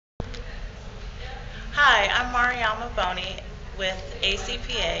Hi, I'm Mariama Boney with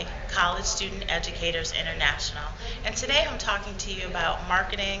ACPA, College Student Educators International, and today I'm talking to you about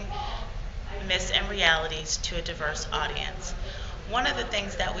marketing myths and realities to a diverse audience. One of the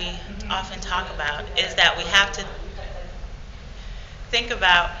things that we often talk about is that we have to think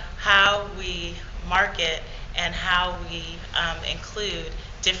about how we market and how we include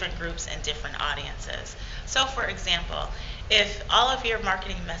different groups and different audiences. So, for example, if all of your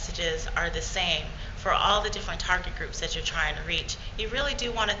marketing messages are the same for all the different target groups that you're trying to reach, you really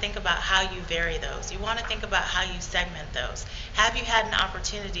do want to think about how you vary those. You want to think about how you segment those. Have you had an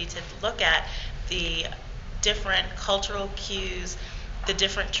opportunity to look at the different cultural cues, the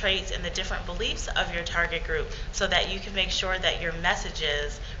different traits and the different beliefs of your target group so that you can make sure that your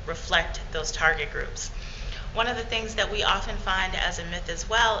messages reflect those target groups? One of the things that we often find as a myth as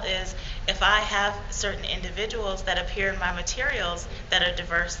well is if I have certain individuals that appear in my materials that are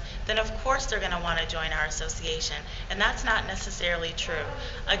diverse, then of course they're going to want to join our association. And that's not necessarily true.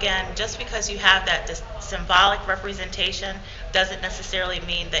 Again, just because you have that symbolic representation doesn't necessarily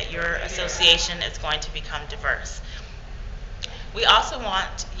mean that your association is going to become diverse. We also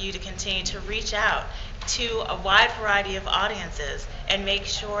want you to continue to reach out to a wide variety of audiences and make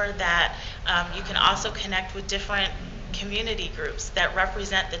sure that you can also connect with different community groups that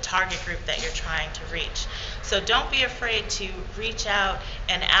represent the target group that you're trying to reach. So don't be afraid to reach out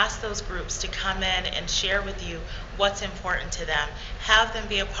and ask those groups to come in and share with you what's important to them. Have them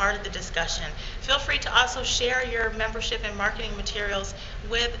be a part of the discussion. Feel free to also share your membership and marketing materials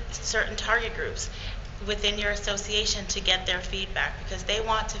with certain target groups within your association to get their feedback because they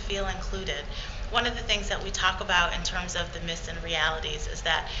want to feel included. One of the things that we talk about in terms of the myths and realities is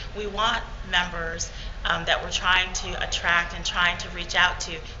that we want members that we're trying to attract and trying to reach out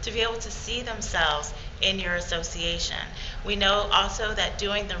to be able to see themselves in your association. We know also that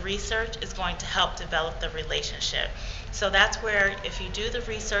doing the research is going to help develop the relationship. So that's where if you do the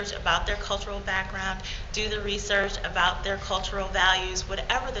research about their cultural background, do the research about their cultural values,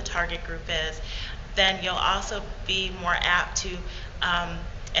 whatever the target group is, then you'll also be more apt to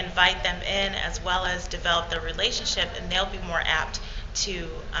invite them in as well as develop the relationship, and they'll be more apt to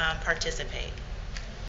participate.